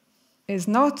is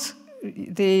not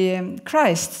the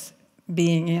Christ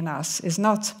being in us is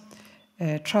not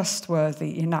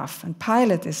trustworthy enough, and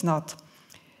Pilate is not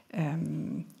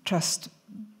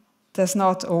does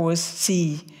not always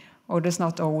see or does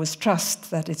not always trust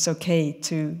that it's okay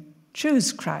to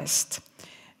choose Christ,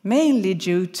 mainly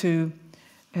due to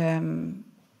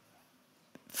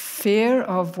fear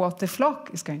of what the flock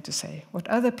is going to say, what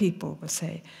other people will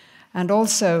say. And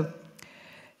also,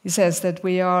 he says that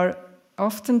we are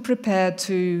often prepared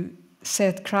to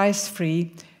set Christ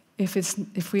free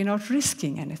if we're not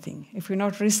risking anything, if we're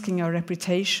not risking our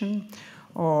reputation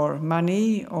or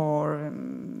money or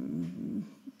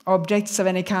objects of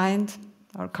any kind,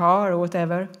 our car or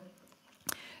whatever,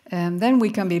 then we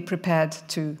can be prepared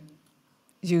to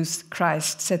use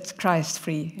Christ, set Christ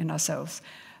free in ourselves.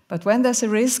 But when there's a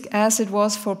risk, as it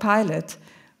was for Pilate,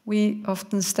 we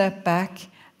often step back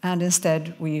and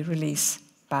instead we release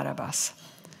Barabbas.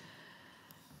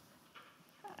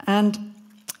 And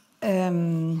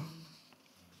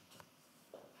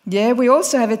we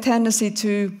also have a tendency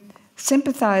to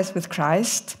sympathize with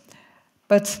Christ,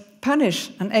 but punish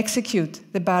and execute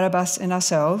the Barabbas in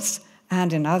ourselves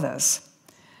and in others.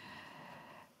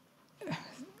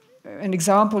 An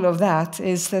example of that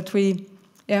is that we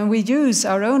use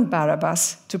our own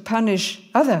Barabbas to punish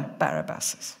other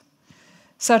Barabbases,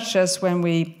 such as when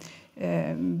we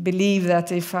believe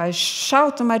that if I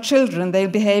shout on my children, they'll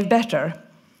behave better.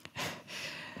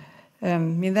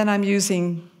 Then I'm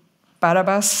using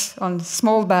Barabbas on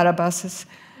small Barabbases,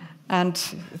 and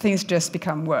things just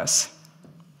become worse.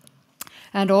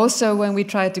 And also when we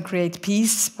try to create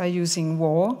peace by using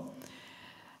war,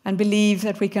 and believe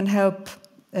that we can help.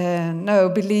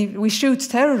 We shoot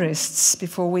terrorists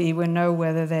before we even know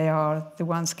whether they are the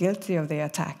ones guilty of the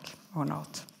attack or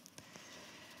not.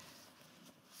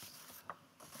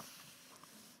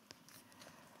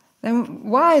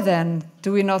 Why then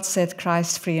do we not set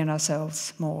Christ free in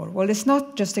ourselves more? Well, it's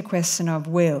not just a question of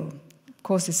will. Of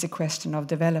course, it's a question of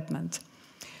development.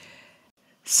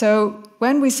 So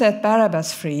when we set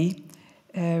Barabbas free,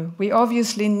 we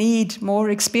obviously need more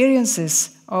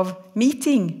experiences of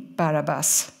meeting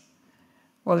Barabbas.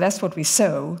 Well, that's what we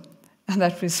sow, and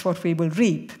that is what we will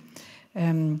reap.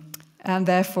 And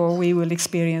therefore, we will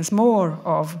experience more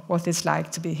of what it's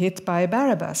like to be hit by a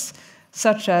Barabbas,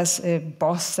 such as a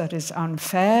boss that is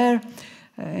unfair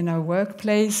in our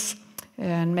workplace,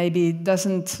 and maybe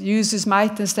doesn't use his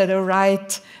might instead of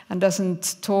right, and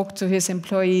doesn't talk to his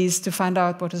employees to find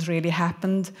out what has really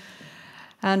happened.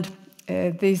 And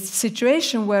the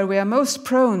situation where we are most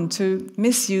prone to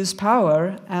misuse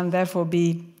power and therefore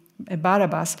be a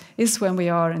Barabbas is when we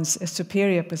are in a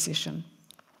superior position.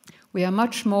 We are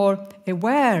much more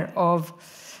aware of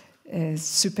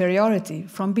superiority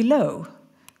from below,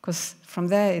 because from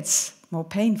there it's more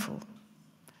painful.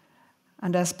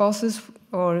 And as bosses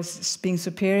or being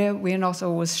superior, we are not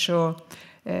always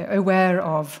aware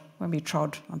of when we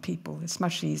trod on people. It's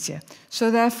much easier.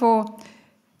 So therefore,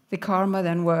 the karma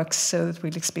then works so that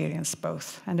we'll experience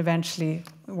both, and eventually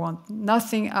want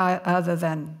nothing other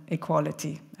than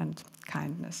equality and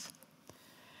kindness.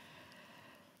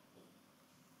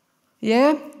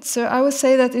 So I would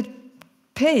say that it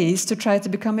pays to try to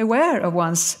become aware of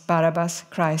one's Barabbas,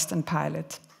 Christ, and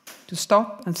Pilate, to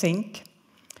stop and think,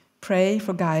 pray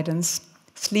for guidance,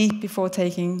 sleep before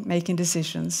making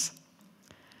decisions.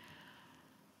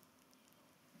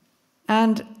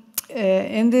 And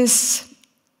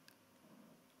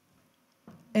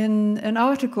in an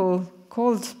article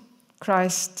called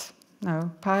Pilate,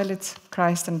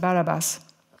 Christ and Barabbas,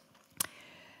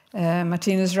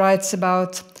 Martinus writes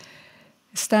about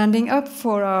standing up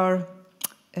for our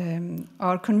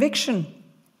conviction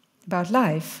about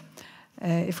life.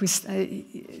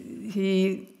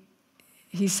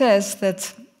 He says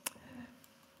that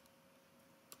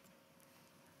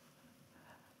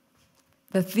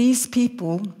these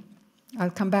people, I'll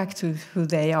come back to who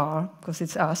they are, because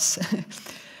it's us.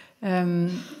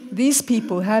 These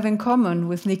people have in common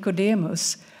with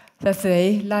Nicodemus that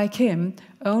they, like him,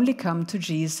 only come to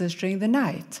Jesus during the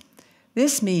night.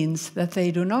 This means that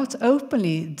they do not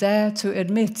openly dare to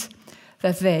admit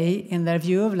that they, in their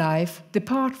view of life,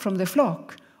 depart from the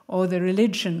flock or the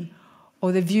religion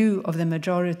or the view of the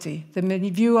majority, the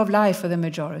view of life of the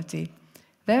majority.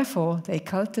 Therefore, they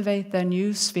cultivate their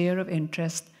new sphere of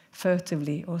interest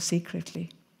furtively or secretly.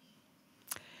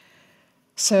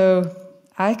 So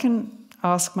I can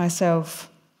ask myself,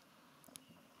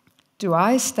 do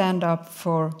I stand up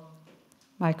for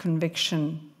my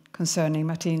conviction concerning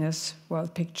Martinus'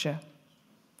 world picture?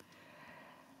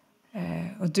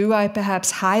 Or do I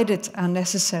perhaps hide it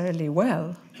unnecessarily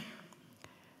well?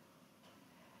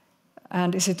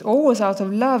 And is it always out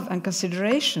of love and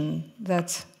consideration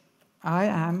that I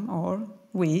am, or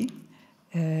we,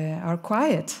 are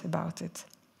quiet about it?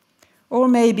 Or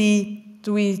maybe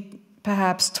do we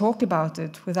perhaps talk about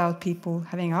it without people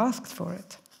having asked for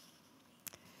it?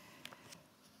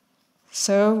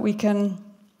 So we can,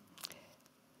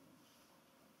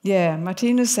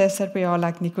 Martinus says that we are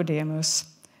like Nicodemus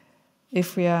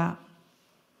if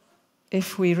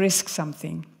we risk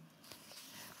something.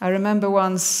 I remember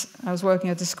once I was working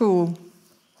at a school,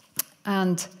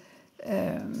 And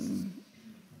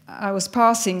I was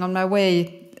passing on my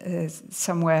way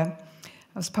somewhere.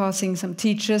 I was passing some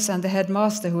teachers and the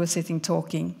headmaster who was sitting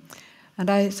talking. And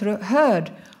I sort of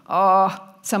heard,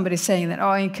 somebody saying that,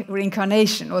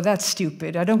 reincarnation, that's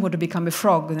stupid. I don't want to become a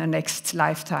frog in the next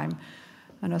lifetime.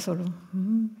 And I sort of,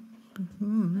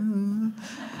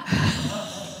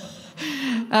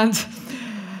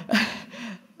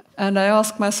 and I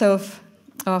asked myself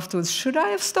afterwards, should I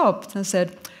have stopped? And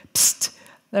said, psst,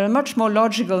 there are much more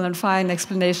logical and fine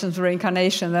explanations for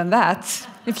reincarnation than that,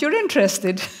 if you're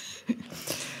interested.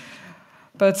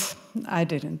 But I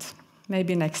didn't.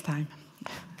 Maybe next time.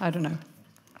 I don't know.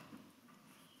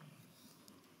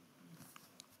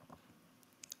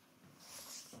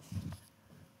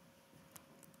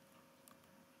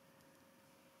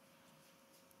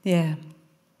 Yeah,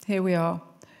 here we are.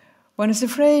 One is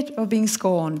afraid of being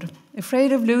scorned,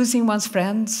 afraid of losing one's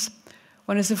friends.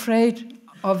 One is afraid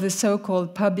of the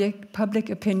so-called public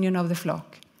opinion of the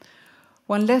flock.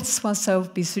 One lets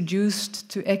oneself be seduced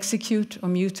to execute or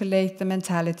mutilate the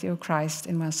mentality of Christ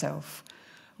in oneself,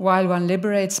 while one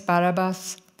liberates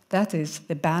Barabbas, that is,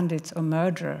 the bandit or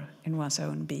murderer in one's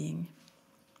own being.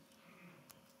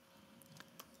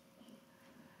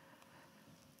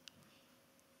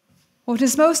 What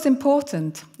is most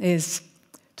important is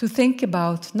to think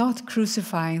about not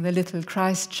crucifying the little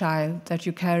Christ child that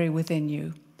you carry within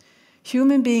you.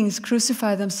 Human beings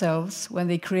crucify themselves when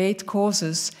they create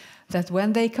causes that,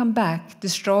 when they come back,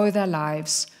 destroy their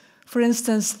lives, for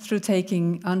instance, through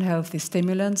taking unhealthy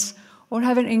stimulants or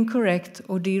having incorrect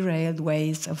or derailed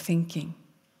ways of thinking.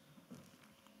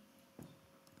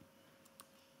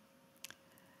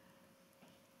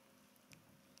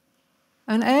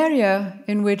 An area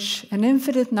in which an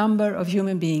infinite number of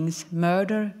human beings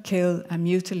murder, kill, and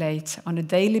mutilate on a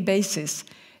daily basis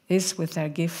is with their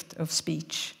gift of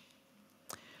speech.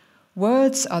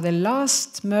 Words are the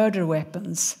last murder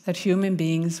weapons that human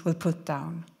beings will put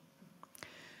down.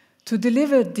 To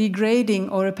deliver degrading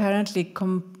or apparently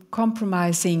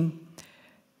compromising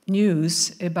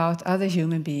news about other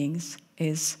human beings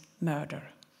is murder.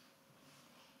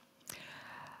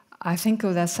 I think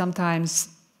of that sometimes.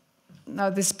 Now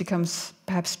this becomes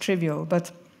perhaps trivial,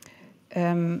 but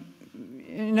in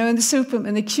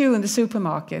the queue in the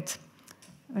supermarket,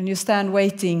 when you stand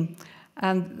waiting,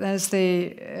 and there's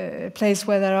the place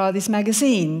where there are these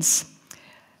magazines.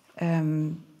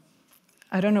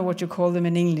 I don't know what you call them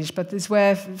in English, but it's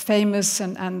where famous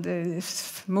and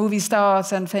movie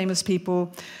stars and famous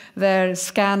people, their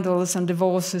scandals and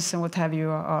divorces and what have you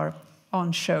are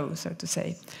on show, so to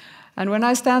say. And when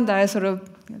I stand there, I sort of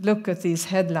look at these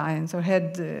headlines or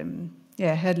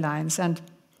headlines, and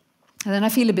then I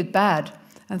feel a bit bad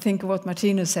and think of what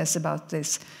Martinus says about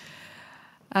this.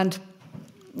 And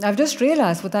I've just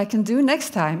realized what I can do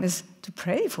next time is to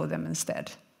pray for them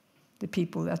instead, the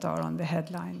people that are on the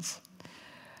headlines.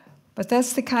 But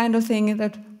that's the kind of thing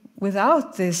that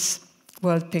without this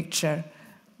world picture,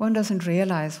 one doesn't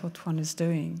realize what one is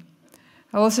doing.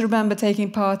 I also remember taking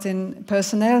part in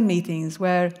personnel meetings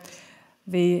where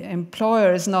the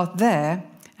employer is not there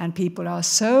and people are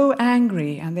so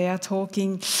angry and they are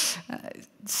talking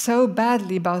so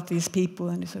badly about these people,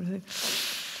 and sort of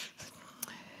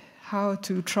how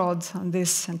to trod on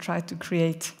this and try to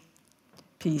create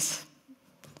peace.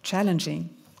 Challenging.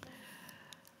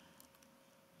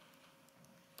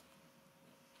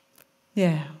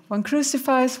 Yeah, one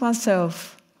crucifies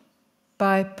oneself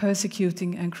by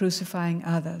persecuting and crucifying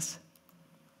others.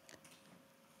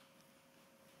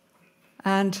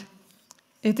 And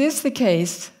it is the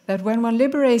case that when one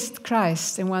liberates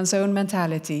Christ in one's own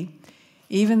mentality,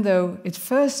 even though it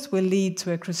first will lead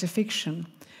to a crucifixion,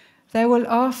 there will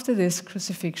after this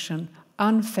crucifixion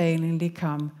unfailingly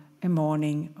come a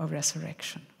morning of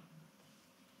resurrection.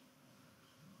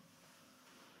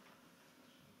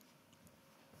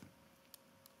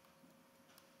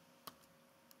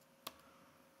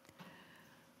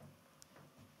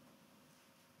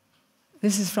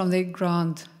 This is from the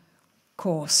Grand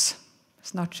Course.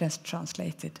 It's not just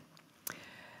translated.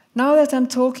 Now that I'm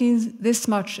talking this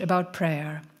much about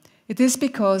prayer, it is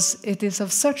because it is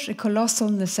of such a colossal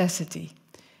necessity.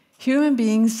 Human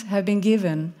beings have been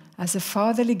given as a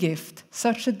fatherly gift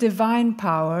such a divine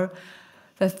power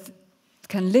that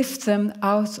can lift them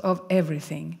out of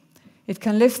everything. It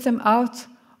can lift them out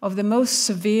of the most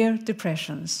severe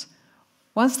depressions.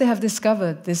 Once they have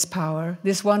discovered this power,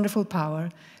 this wonderful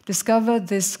power, discovered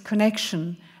this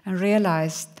connection and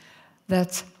realized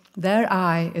that their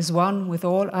eye is one with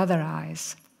all other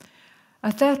eyes.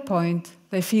 At that point,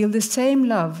 they feel the same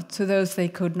love to those they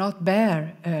could not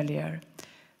bear earlier.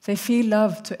 They feel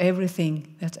love to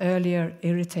everything that earlier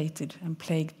irritated and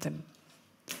plagued them.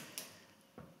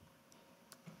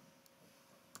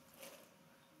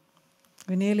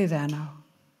 We're nearly there now.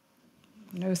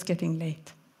 I know it's getting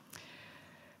late.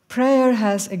 Prayer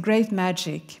has a great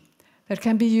magic that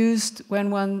can be used when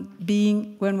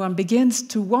one begins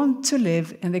to want to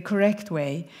live in the correct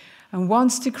way and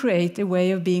wants to create a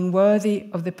way of being worthy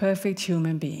of the perfect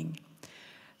human being.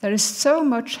 There is so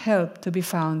much help to be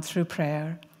found through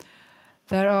prayer.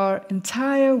 There are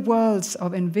entire worlds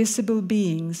of invisible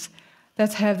beings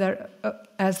that have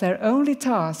as their only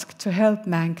task to help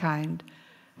mankind,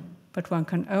 but one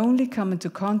can only come into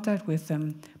contact with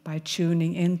them by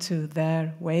tuning into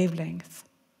their wavelength.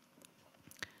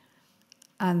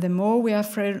 And the more we are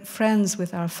friends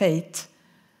with our fate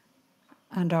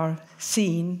and our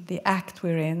scene, the act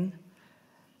we're in,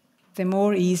 the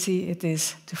more easy it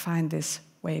is to find this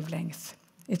wavelength.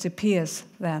 It appears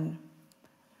then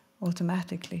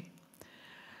automatically.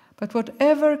 But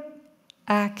whatever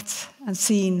act and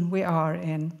scene we are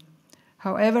in,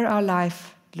 however our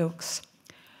life looks,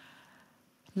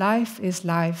 life is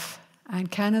life and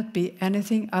cannot be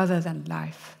anything other than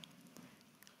life.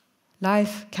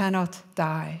 Life cannot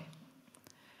die.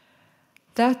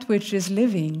 That which is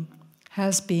living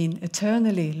has been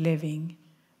eternally living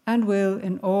and will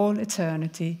in all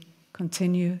eternity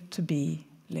continue to be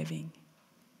living.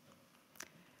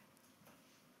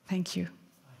 Thank you.